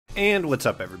And what's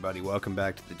up, everybody? Welcome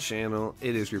back to the channel.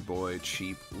 It is your boy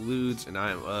Cheap Ludes, and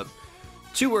I am up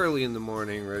too early in the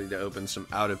morning ready to open some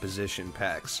out of position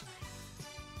packs.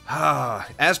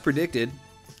 As predicted,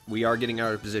 we are getting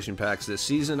out of position packs this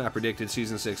season. I predicted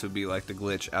season 6 would be like the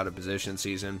glitch out of position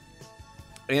season.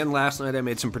 And last night I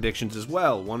made some predictions as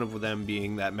well, one of them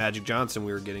being that Magic Johnson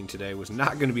we were getting today was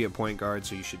not going to be a point guard,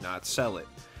 so you should not sell it.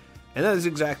 And that is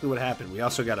exactly what happened. We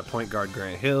also got a point guard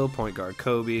Grant Hill, point guard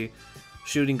Kobe,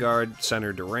 shooting guard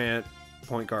center Durant,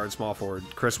 point guard small forward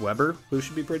Chris Webber, who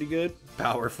should be pretty good,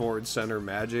 power forward center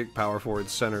Magic, power forward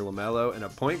center LaMelo, and a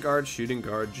point guard shooting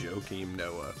guard Joakim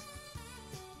Noah,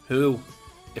 who,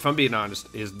 if I'm being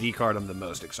honest, is the card I'm the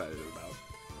most excited about.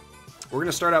 We're going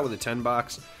to start out with a 10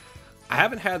 box. I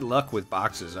haven't had luck with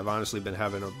boxes. I've honestly been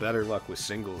having a better luck with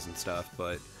singles and stuff,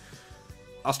 but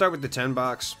I'll start with the 10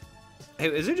 box.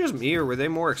 Hey, is it just me, or were they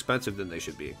more expensive than they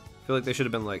should be? I feel like they should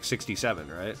have been like 67,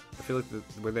 right? I feel like,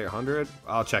 were they 100?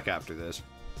 I'll check after this.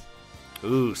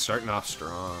 Ooh, starting off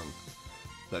strong.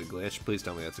 Is that a glitch? Please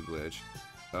tell me that's a glitch.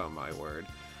 Oh my word.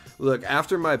 Look,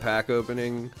 after my pack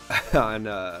opening on,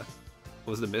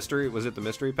 was it the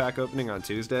mystery pack opening on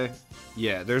Tuesday?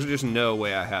 Yeah, there's just no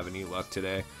way I have any luck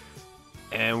today.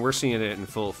 And we're seeing it in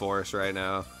full force right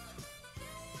now.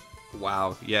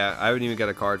 Wow, yeah, I haven't even got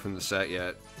a card from the set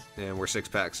yet. And we're 6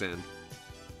 packs in.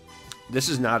 This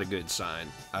is not a good sign.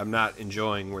 I'm not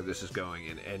enjoying where this is going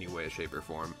in any way, shape, or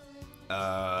form.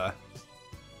 Yeah,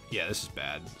 this is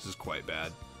bad. This is quite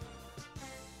bad.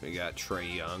 We got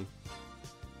Trae Young.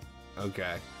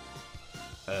 Okay.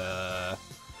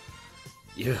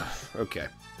 Yeah, okay.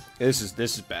 This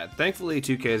is bad. Thankfully,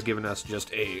 2K has given us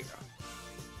just a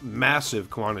massive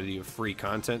quantity of free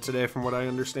content today, from what I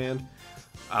understand.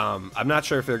 I'm not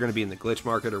sure if they're going to be in the glitch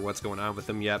market or what's going on with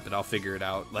them yet, but I'll figure it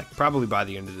out, like, probably by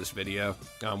the end of this video,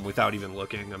 without even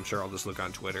looking. I'm sure I'll just look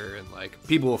on Twitter, and, like,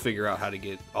 people will figure out how to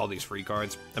get all these free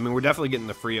cards. I mean, we're definitely getting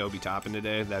the free Obi Toppin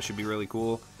today. That should be really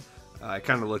cool. I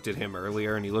kind of looked at him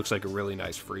earlier, and he looks like a really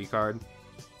nice free card.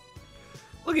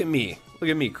 Look at me. Look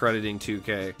at me crediting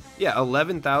 2K. Yeah,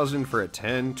 11,000 for a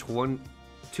 10,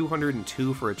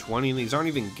 202 for a 20, and these aren't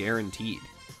even guaranteed.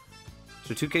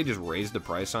 So 2K just raised the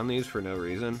price on these for no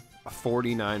reason. A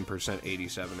 49%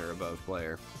 87 or above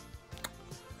player.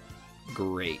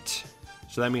 Great.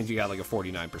 So that means you got like a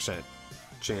 49%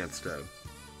 chance to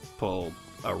pull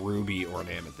a ruby or an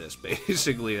amethyst.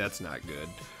 Basically, that's not good.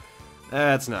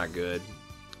 That's not good.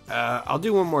 I'll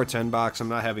do one more 10 box. I'm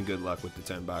not having good luck with the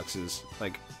 10 boxes.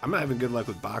 Like, I'm not having good luck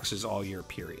with boxes all year,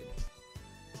 period.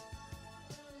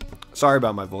 Sorry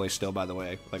about my voice still, by the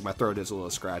way. Like, my throat is a little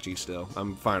scratchy still.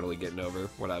 I'm finally getting over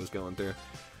what I was going through.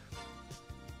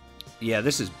 Yeah,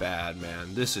 this is bad,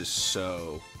 man. This is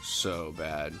so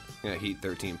bad. Yeah, Heat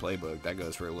 13 playbook. That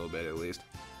goes for a little bit, at least.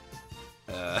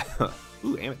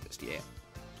 Ooh, amethyst, yeah.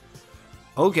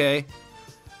 Okay.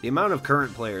 The amount of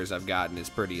current players I've gotten is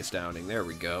pretty astounding. There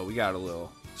we go. We got a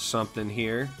little something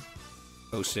here.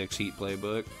 06 Heat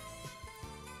playbook.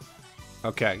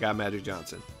 Okay, got Magic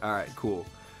Johnson. Alright, cool.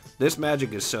 This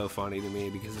Magic is so funny to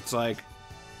me because it's like,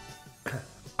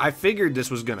 I figured this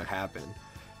was going to happen.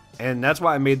 And that's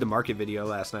why I made the market video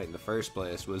last night in the first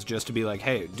place, was just to be like,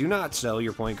 hey, do not sell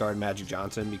your point guard Magic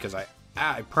Johnson, because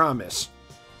I promise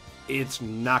it's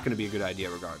not going to be a good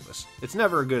idea regardless. It's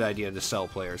never a good idea to sell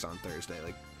players on Thursday.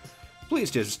 Like,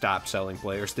 please just stop selling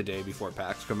players the day before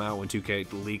packs come out when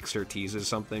 2K leaks or teases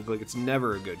something. Like, it's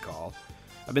never a good call.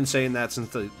 I've been saying that since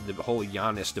the whole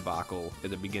Giannis debacle at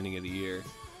the beginning of the year.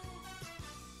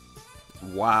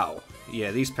 Wow.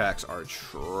 Yeah, these packs are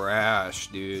trash,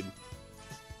 dude.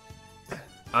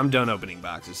 I'm done opening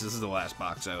boxes. This is the last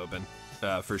box I open,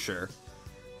 for sure.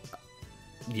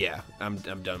 Yeah, I'm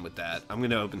done with that. I'm going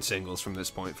to open singles from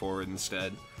this point forward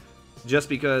instead. Just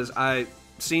because I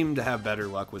seem to have better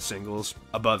luck with singles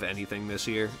above anything this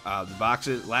year. The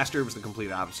boxes, last year was the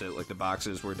complete opposite. Like, the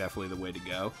boxes were definitely the way to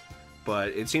go. But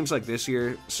it seems like this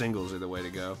year, singles are the way to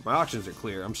go. My options are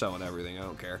clear. I'm selling everything. I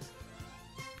don't care.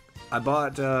 I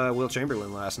bought Will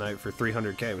Chamberlain last night for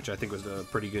 300K, which I think was a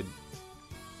pretty good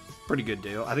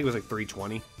deal. I think it was like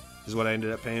 320 is what I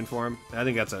ended up paying for him. I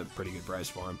think that's a pretty good price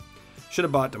for him. Should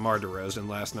have bought DeMar DeRozan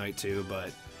last night too,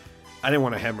 but I didn't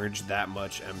want to hemorrhage that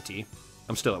much MT.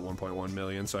 I'm still at 1.1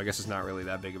 million, so I guess it's not really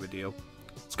that big of a deal.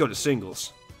 Let's go to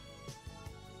singles.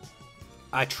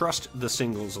 I trust the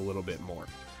singles a little bit more.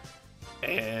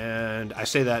 And I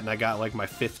say that, and I got like my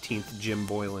 15th Jim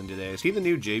Boylan today. Is he the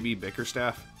new JB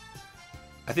Bickerstaff?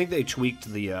 I think they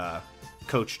tweaked the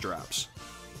coach drops.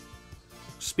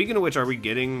 Speaking of which, are we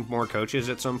getting more coaches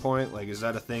at some point? Like, is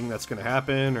that a thing that's going to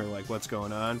happen, or like what's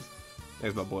going on?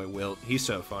 There's my boy Wilt. He's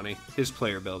so funny. His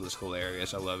player build is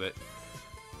hilarious. I love it.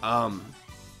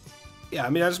 Yeah, I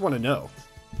mean, I just want to know.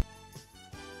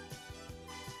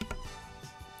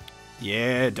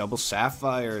 Yeah, double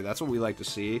Sapphire. That's what we like to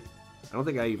see. I don't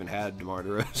think I even had DeMar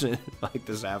DeRozan, like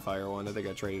the Sapphire one. I think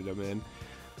I traded him in.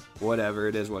 Whatever,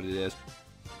 it is what it is.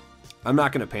 I'm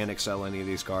not going to panic sell any of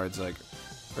these cards, like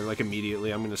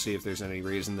immediately. I'm going to see if there's any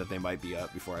reason that they might be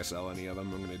up before I sell any of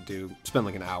them. I'm going to spend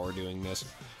like an hour doing this.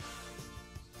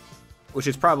 Which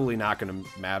is probably not going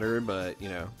to matter, but, you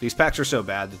know, these packs are so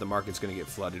bad that the market's going to get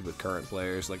flooded with current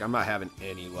players. Like, I'm not having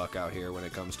any luck out here when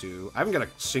it comes to... I haven't got a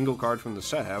single card from the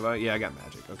set, have I? Yeah, I got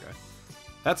Magic. Okay.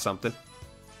 That's something.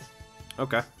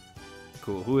 Okay.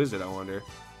 Cool. Who is it, I wonder?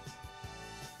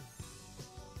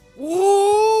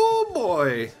 Whoa,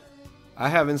 boy! I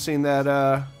haven't seen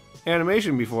that,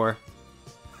 animation before.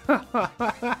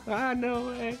 No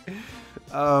way.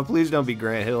 Please don't be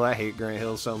Grant Hill. I hate Grant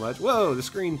Hill so much. Whoa, the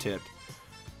screen tipped.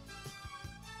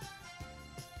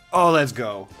 Oh, let's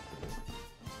go.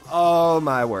 Oh,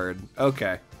 my word.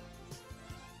 Okay.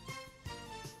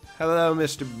 Hello,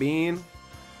 Mr. Bean.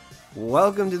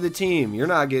 Welcome to the team. You're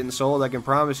not getting sold, I can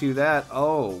promise you that.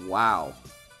 Oh, wow.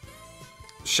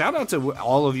 Shout out to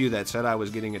all of you that said I was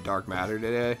getting a Dark Matter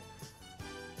today.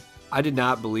 I did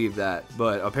not believe that,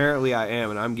 but apparently I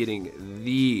am, and I'm getting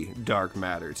the Dark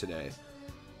Matter today.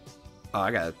 Oh,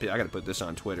 I gotta put this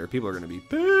on Twitter. People are gonna be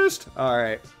pissed. All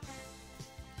right.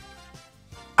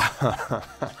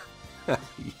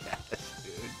 Yes,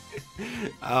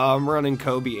 dude. I'm running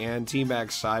Kobe and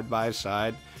T-Max side by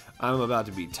side. I'm about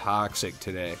to be toxic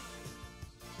today.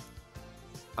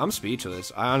 I'm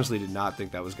speechless. I honestly did not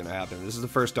think that was gonna happen. This is the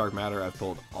first Dark Matter I've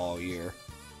pulled all year.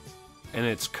 And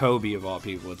it's Kobe of all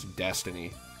people. It's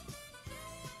Destiny.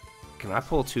 Can I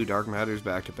pull 2 Dark Matters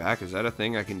back to back? Is that a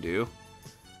thing I can do?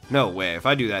 No way. If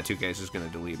I do that, 2K is just going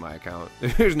to delete my account.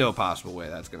 There's no possible way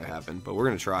that's going to happen, but we're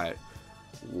going to try it.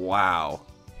 Wow.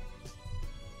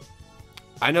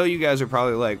 I know you guys are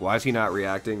probably like, why is he not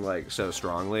reacting like so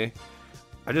strongly?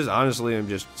 I just honestly am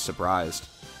just surprised.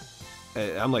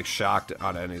 I'm like shocked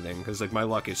on anything because like my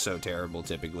luck is so terrible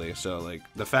typically. So like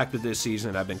the fact that this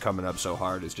season I've been coming up so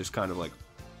hard is just kind of like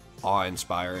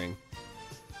awe-inspiring.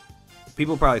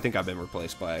 People probably think I've been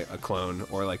replaced by a clone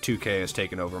or like 2K has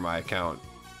taken over my account.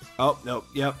 Oh, no,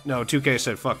 yep, no, 2K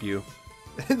said fuck you.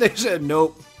 They said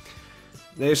nope.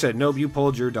 They said nope, you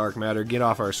pulled your Dark Matter, get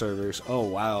off our servers. Oh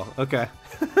wow, okay.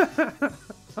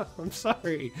 I'm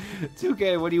sorry.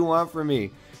 2K, what do you want from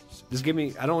me? Just give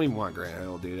me... I don't even want Grant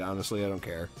Hill, dude. Honestly, I don't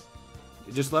care.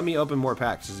 Just let me open more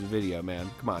packs. This is a video, man.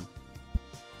 Come on.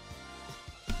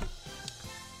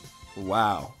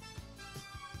 Wow.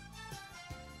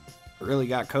 Really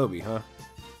got Kobe, huh?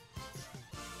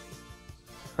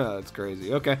 That's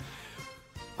crazy. Okay.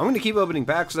 I'm going to keep opening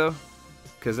packs, though.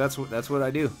 Because that's what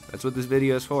I do. That's what this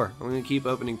video is for. I'm going to keep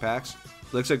opening packs.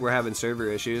 Looks like we're having server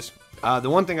issues. The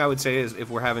one thing I would say is if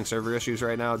we're having server issues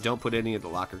right now, don't put any of the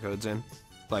locker codes in.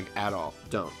 Like, at all.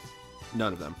 Don't.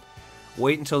 None of them.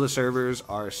 Wait until the servers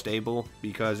are stable,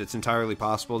 because it's entirely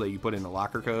possible that you put in a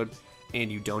locker code and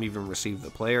you don't even receive the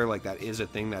player. Like, that is a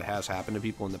thing that has happened to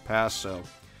people in the past, so...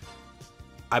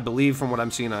 I believe from what I'm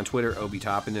seeing on Twitter, Obi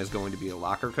Toppin is going to be a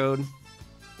locker code.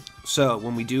 So,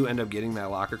 when we do end up getting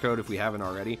that locker code, if we haven't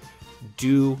already,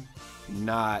 do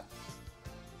not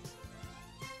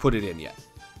put it in yet.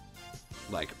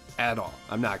 Like, at all.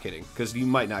 I'm not kidding. Because you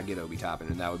might not get Obi Toppin,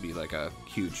 and that would be like a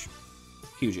huge,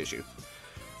 huge issue.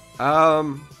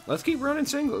 Let's keep running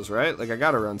singles, right? Like, I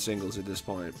gotta run singles at this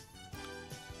point.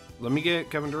 Let me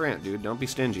get Kevin Durant, dude. Don't be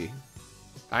stingy.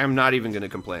 I am not even gonna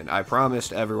complain. I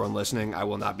promised everyone listening I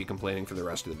will not be complaining for the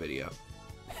rest of the video.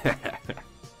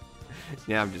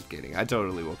 Yeah, I'm just kidding. I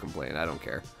totally will complain. I don't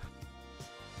care.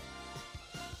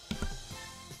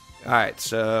 Alright,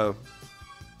 so...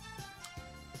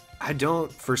 I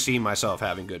don't foresee myself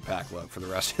having good pack luck for the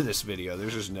rest of this video.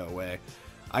 There's just no way.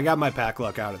 I got my pack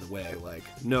luck out of the way. Like,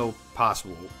 no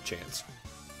possible chance.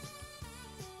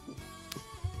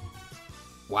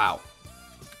 Wow.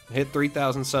 Hit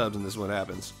 3,000 subs and this is what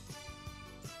happens.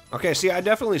 Okay, see, I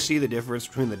definitely see the difference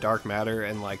between the Dark Matter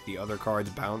and, like, the other cards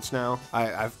bounce now.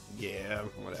 Yeah,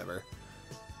 whatever.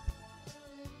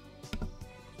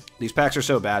 These packs are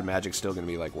so bad, Magic's still going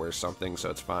to be, like, worth something, so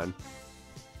it's fine.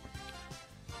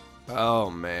 Oh,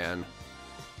 man.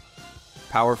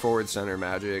 Power forward center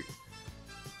Magic.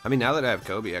 I mean, now that I have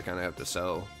Kobe, I kind of have to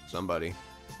sell somebody.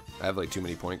 I have, like, too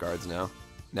many point guards now.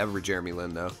 Never Jeremy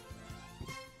Lin, though.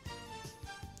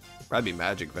 Probably be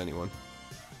Magic, if anyone.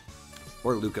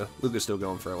 Or Luka. Luka's still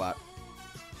going for a lot.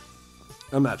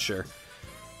 I'm not sure.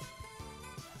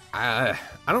 I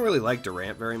don't really like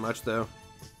Durant very much, though.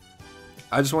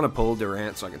 I just want to pull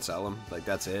Durant so I can sell him. Like,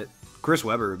 that's it. Chris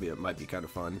Webber might be kind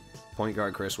of fun. Point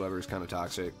guard Chris Webber is kind of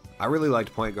toxic. I really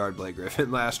liked point guard Blake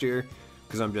Griffin last year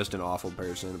because I'm just an awful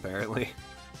person, apparently.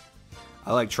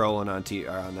 I like trolling on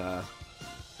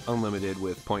Unlimited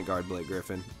with point guard Blake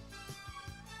Griffin.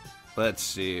 Let's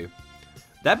see.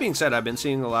 That being said, I've been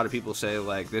seeing a lot of people say,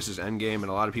 like, this is endgame, and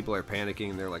a lot of people are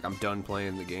panicking, and they're like, I'm done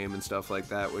playing the game and stuff like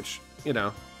that, which, you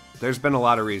know, there's been a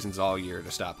lot of reasons all year to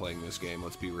stop playing this game,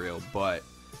 let's be real, but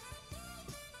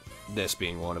this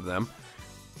being one of them.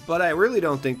 But I really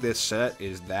don't think this set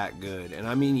is that good. And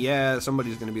I mean, yeah,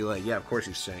 somebody's going to be like, yeah, of course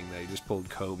he's saying that. He just pulled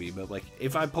Kobe. But, like,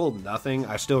 if I pulled nothing,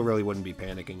 I still really wouldn't be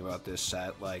panicking about this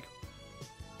set. Like,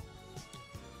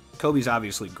 Kobe's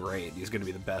obviously great. He's going to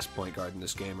be the best point guard in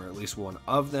this game, or at least one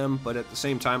of them. But at the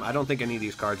same time, I don't think any of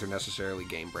these cards are necessarily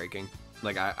game-breaking.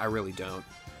 Like, I really don't.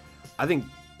 I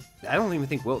don't even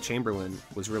think Wilt Chamberlain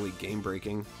was really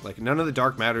game-breaking. Like, none of the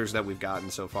Dark Matters that we've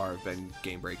gotten so far have been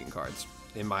game-breaking cards,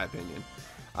 in my opinion.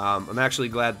 I'm actually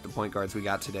glad the point guards we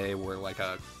got today were like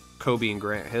a Kobe and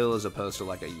Grant Hill as opposed to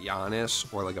like a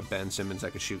Giannis or like a Ben Simmons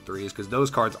that could shoot threes, because those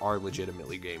cards are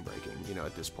legitimately game-breaking, you know,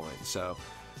 at this point. So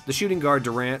the shooting guard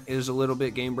Durant is a little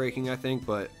bit game-breaking, I think,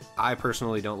 but I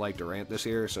personally don't like Durant this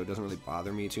year, so it doesn't really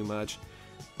bother me too much.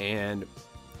 And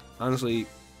honestly,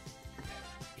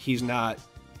 he's not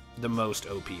the most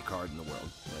OP card in the world.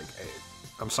 Like,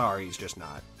 I'm sorry, he's just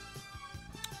not.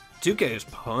 2K is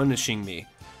punishing me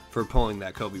for pulling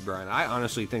that Kobe Bryant. I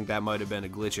honestly think that might have been a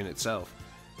glitch in itself.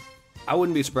 I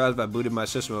wouldn't be surprised if I booted my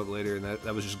system up later and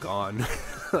that was just gone.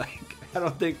 Like, I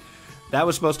don't think that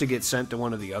was supposed to get sent to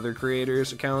one of the other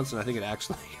creators' accounts, and I think it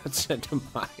actually got sent to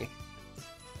mine.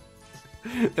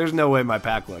 There's no way my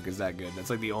pack luck is that good. That's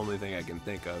like the only thing I can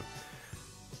think of.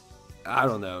 I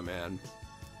don't know, man.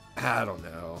 I don't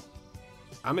know.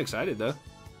 I'm excited, though.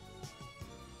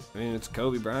 I mean, it's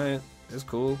Kobe Bryant. It's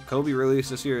cool. Kobe release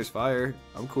this year is fire.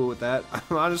 I'm cool with that.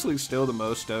 I'm honestly still the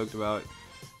most stoked about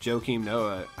Joakim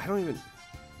Noah.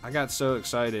 I got so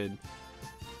excited.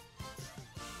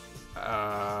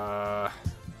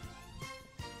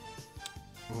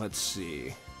 Let's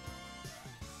see.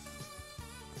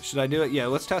 Should I do it? Yeah,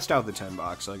 let's test out the 10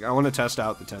 box. Like, I want to test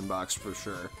out the 10 box for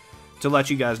sure. To let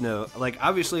you guys know. Like,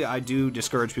 obviously, I do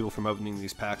discourage people from opening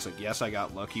these packs. Like, yes, I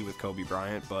got lucky with Kobe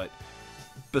Bryant, but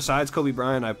besides Kobe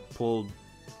Bryant, I pulled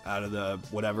out of the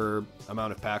whatever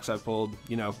amount of packs I've pulled,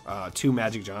 you know, 2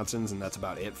 Magic Johnsons, and that's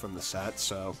about it from the set.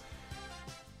 So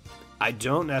I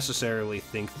don't necessarily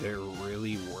think they're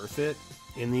really worth it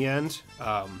in the end.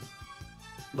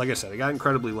 Like I said, I got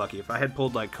incredibly lucky. If I had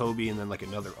pulled like Kobe and then like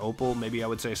another Opal, maybe I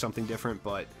would say something different,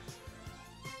 but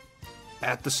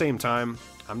at the same time,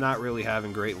 I'm not really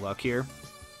having great luck here.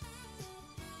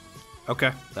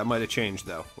 Okay, that might have changed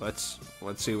though. Let's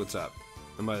see what's up.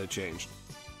 It might have changed.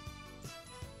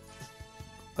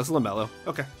 That's LaMelo.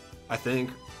 Okay. I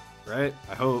think. Right?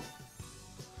 I hope.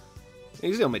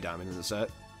 He's the only diamond in the set.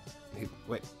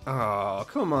 Wait. Oh,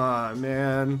 come on,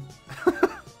 man.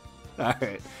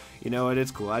 Alright. You know what?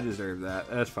 It's cool. I deserve that.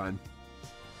 That's fine.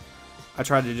 I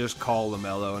tried to just call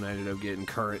LaMelo and I ended up getting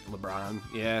current LeBron.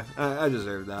 Yeah, I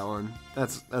deserve that one.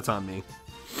 That's on me.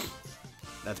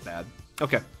 That's bad.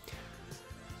 Okay.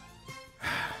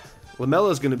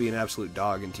 LaMelo's going to be an absolute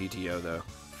dog in TTO, though,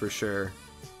 for sure.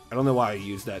 I don't know why I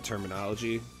use that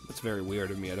terminology. It's very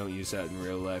weird of me. I don't use that in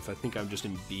real life. I think I'm just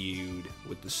imbued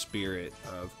with the spirit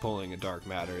of pulling a Dark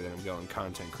Matter that I'm going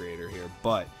content creator here.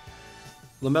 But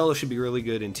LaMelo should be really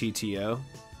good in TTO.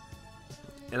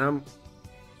 And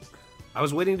I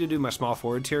was waiting to do my small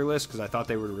forward tier list because I thought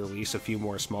they would release a few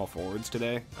more small forwards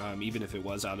today, even if it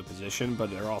was out of position, but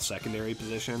they're all secondary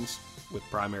positions, with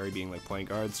primary being like point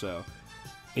guard, so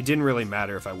it didn't really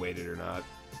matter if I waited or not.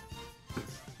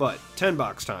 But 10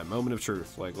 box time, moment of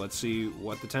truth. Like, let's see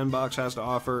what the 10 box has to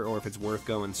offer, or if it's worth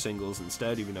going singles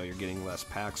instead, even though you're getting less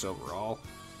packs overall.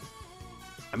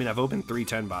 I mean, I've opened 3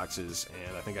 10 boxes,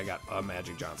 and I think I got a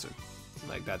Magic Johnson.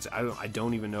 Like, that's, I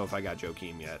don't even know if I got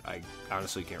Joakim yet. I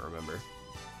honestly can't remember.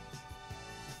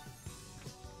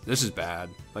 This is bad.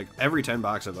 Like, every 10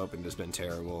 box I've opened has been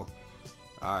terrible.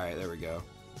 Alright, there we go.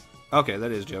 Okay,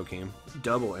 that is Joakim.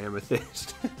 Double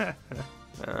Amethyst.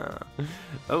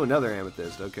 Oh, another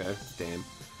Amethyst. Okay, damn.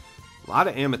 A lot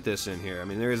of Amethysts in here. I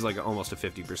mean, there is like almost a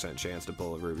 50% chance to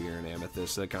pull a Ruby or an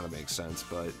Amethyst. So that kind of makes sense,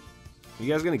 but you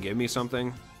guys gonna give me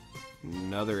something?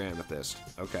 Another Amethyst.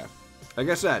 Okay. Like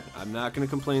I said, I'm not going to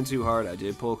complain too hard. I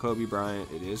did pull Kobe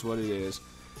Bryant. It is what it is.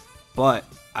 But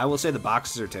I will say the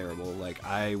boxes are terrible. Like,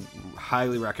 I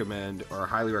highly recommend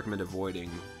avoiding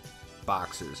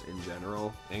boxes in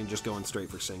general and just going straight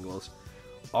for singles.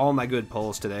 All my good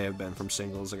pulls today have been from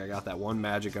singles. Like, I got that one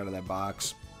Magic out of that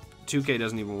box. 2K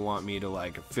doesn't even want me to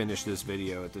like finish this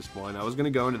video at this point. I was gonna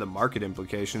go into the market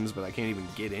implications, but I can't even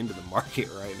get into the market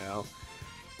right now.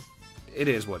 It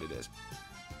is what it is.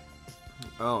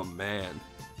 Oh man.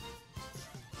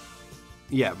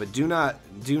 Yeah, but do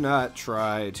not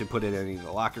try to put in any of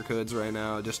the locker codes right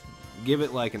now. Just give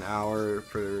it like an hour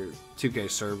for 2K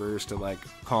servers to like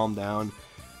calm down.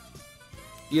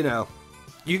 You know,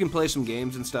 you can play some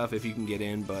games and stuff if you can get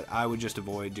in, but I would just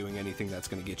avoid doing anything that's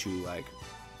going to get you like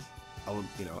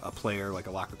a player, like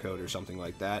a locker code or something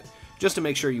like that, just to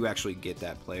make sure you actually get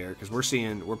that player, because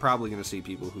we're probably going to see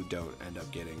people who don't end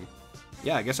up getting.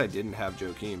 Yeah, I guess I didn't have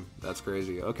Joakim. That's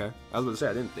crazy. Okay. I was going to say,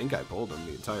 I didn't think I pulled him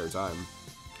the entire time.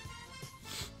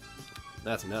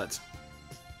 That's nuts.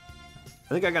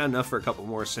 I think I got enough for a couple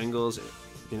more singles.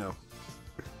 You know,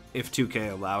 if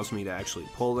 2K allows me to actually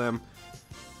pull them,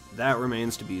 that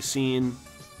remains to be seen.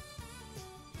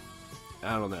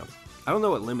 I don't know. I don't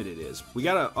know what limited is. We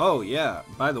gotta. Oh yeah.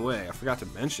 By the way, I forgot to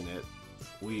mention it.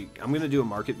 I'm gonna do a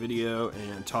market video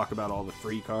and talk about all the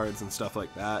free cards and stuff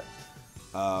like that.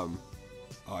 Oh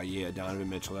yeah, Donovan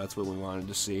Mitchell. That's what we wanted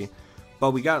to see.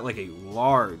 But we got like a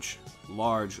large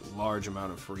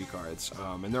amount of free cards,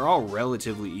 and they're all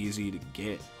relatively easy to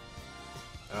get.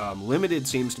 Limited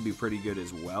seems to be pretty good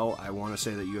as well. I want to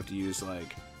say that you have to use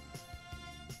like,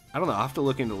 I don't know, I'll have to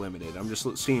look into limited. I'm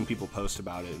just seeing people post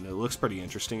about it, and it looks pretty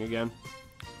interesting again.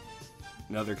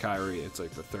 Another Kyrie, it's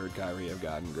like the third Kyrie I've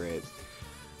gotten, great.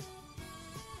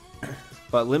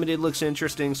 But limited looks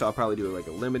interesting, so I'll probably do like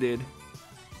a limited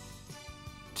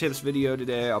tips video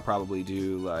today. I'll probably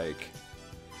do like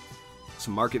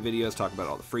some market videos, talk about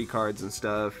all the free cards and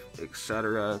stuff,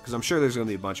 etc. Because I'm sure there's going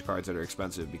to be a bunch of cards that are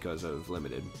expensive because of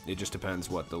limited. It just depends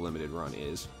what the limited run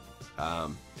is.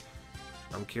 I'm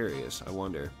curious. I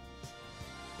wonder.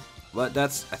 But I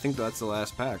think that's the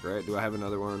last pack, right? Do I have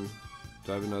another one?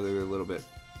 Do I have another little bit?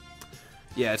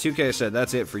 Yeah, 2K said,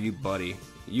 that's it for you, buddy.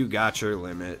 You got your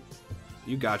limit.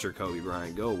 You got your Kobe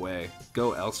Bryant. Go away.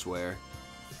 Go elsewhere.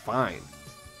 Fine.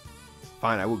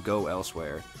 Fine, I will go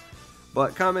elsewhere.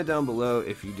 But comment down below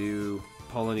if you do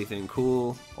pull anything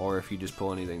cool, or if you just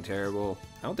pull anything terrible.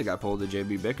 I don't think I pulled the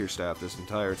JB Bickerstaff this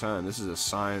entire time. This is a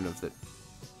sign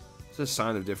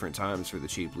of different times for the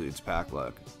Cheap Loots pack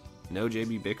luck. No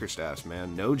JB Bickerstaffs,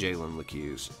 man. No Jalen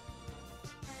LeCues.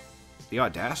 The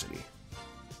audacity.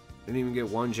 Didn't even get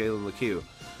one Jalen LeCue.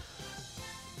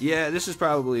 Yeah, this is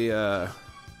probably, yeah,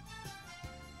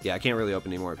 I can't really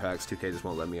open any more packs. 2K just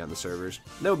won't let me on the servers.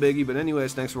 No biggie, but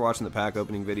anyways, thanks for watching the pack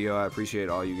opening video. I appreciate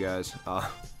all you guys.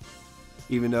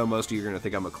 Even though most of you are going to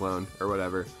think I'm a clone or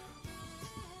whatever.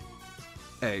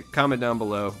 Hey, comment down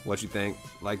below what you think.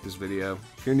 Like this video.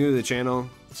 If you're new to the channel,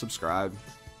 subscribe.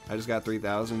 I just got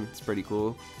 3,000. It's pretty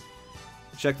cool.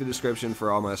 Check the description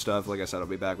for all my stuff. Like I said, I'll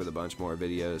be back with a bunch more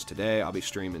videos today. I'll be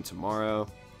streaming tomorrow.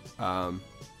 And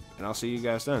I'll see you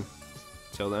guys then.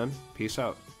 Till then, peace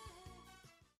out.